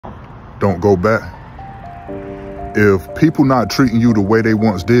don't go back. If people not treating you the way they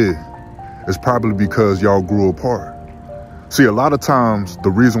once did, it's probably because y'all grew apart. See, a lot of times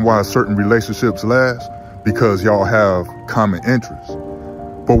the reason why certain relationships last, because y'all have common interests.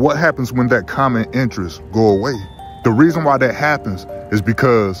 But what happens when that common interests go away? The reason why that happens is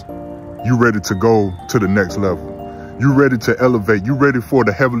because you're ready to go to the next level. You're ready to elevate. You're ready for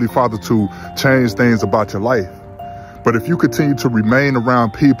the Heavenly Father to change things about your life. But if you continue to remain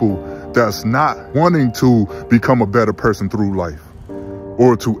around people that's not wanting to become a better person through life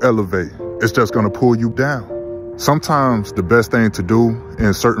or to elevate, it's just going to pull you down. Sometimes the best thing to do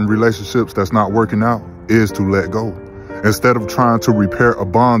in certain relationships that's not working out is to let go instead of trying to repair a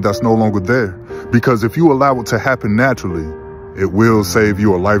bond that's no longer there. Because if you allow it to happen naturally, it will save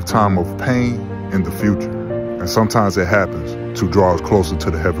you a lifetime of pain in the future. And sometimes it happens to draw us closer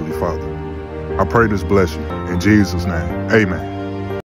to the Heavenly Father. I pray this bless you. In Jesus' name, amen.